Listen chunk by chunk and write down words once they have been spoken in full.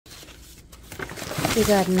We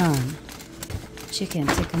got naan, chicken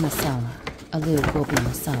tikka masala, aloo gobi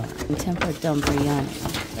masala, and tempered dum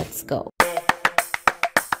biryani. Let's go.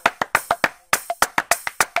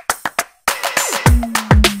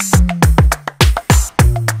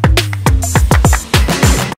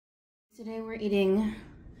 Today we're eating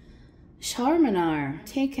Charminar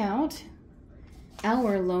takeout,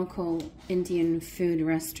 our local Indian food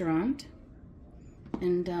restaurant,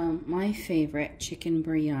 and my favorite chicken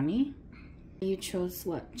biryani. You chose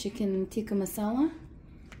what? Chicken tikka masala?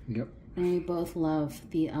 Yep. And we both love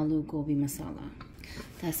the aloo gobi masala.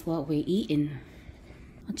 That's what we're eating.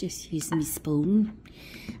 I'll just use my spoon.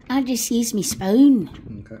 I'll just use my spoon.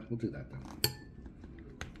 Okay, we'll do that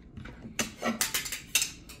then.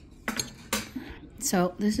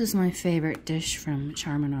 So this is my favorite dish from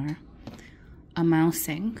Charminar. A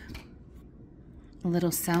mousing. A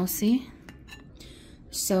little saucy.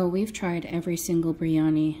 So we've tried every single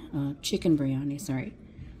biryani, chicken biryani, sorry,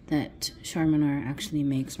 that Charminar actually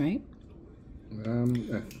makes, right?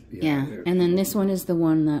 Yeah. And then this one is the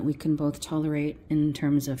one that we can both tolerate in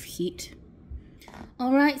terms of heat.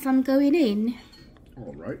 All right, so I'm going in.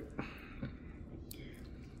 All right.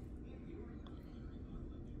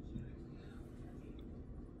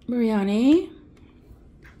 Biryani.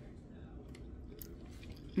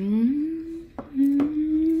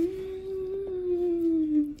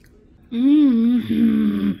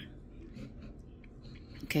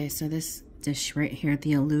 Okay, so this dish right here,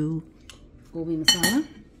 the aloo gobi masala,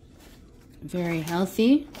 very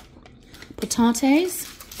healthy. Potatoes.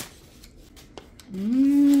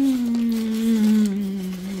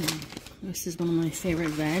 This is one of my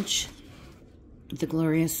favorite veg, the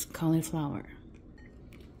glorious cauliflower.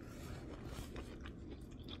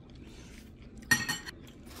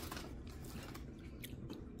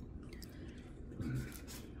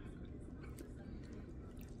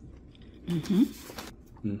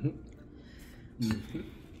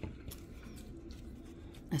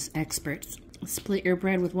 As experts, split your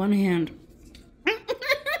bread with one hand.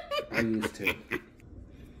 I used to.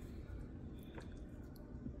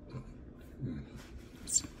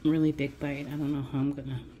 It's a really big bite. I don't know how I'm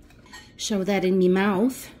gonna show that in my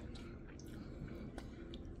mouth.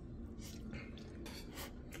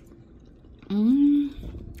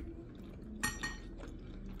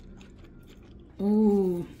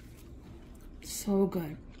 Ooh, so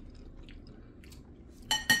good.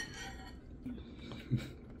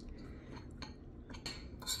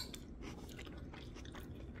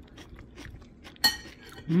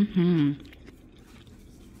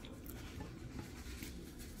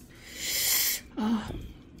 Oh,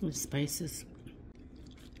 the spices.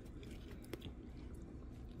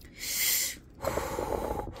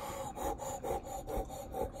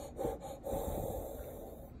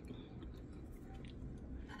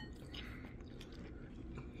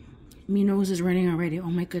 My nose is running already. Oh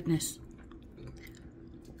my goodness.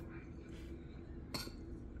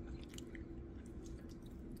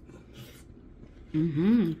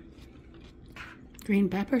 Green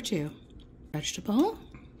pepper too. Vegetable.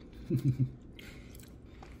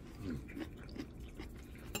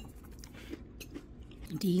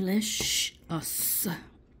 Delicious.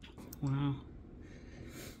 Wow.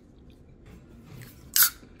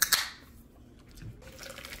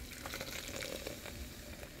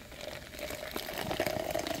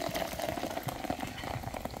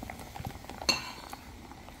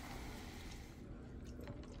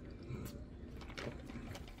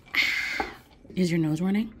 Is your nose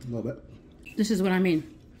running? A little bit. This is what I mean.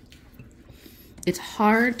 It's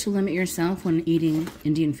hard to limit yourself when eating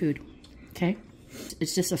Indian food, okay?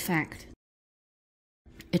 It's just a fact.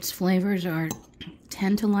 Its flavors are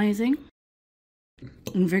tantalizing,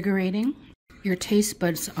 invigorating. Your taste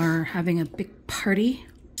buds are having a big party.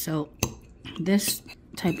 So this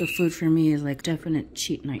type of food for me is like definite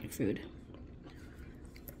cheat night food.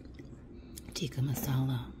 Tikka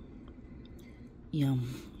masala.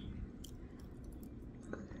 Yum.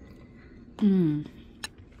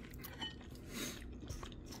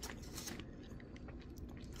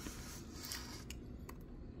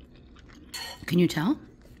 Can you tell?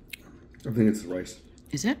 I think it's the rice.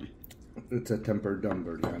 Is it? It's a tempered dum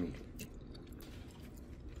biryani.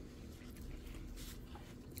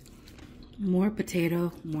 More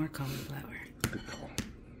potato, more cauliflower. Good call.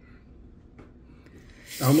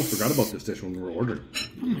 I almost forgot about this dish when we were ordering.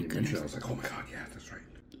 Oh my goodness. I was like, oh my god, yeah, that's right.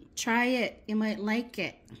 Try it. You might like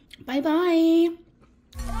it. Bye-bye.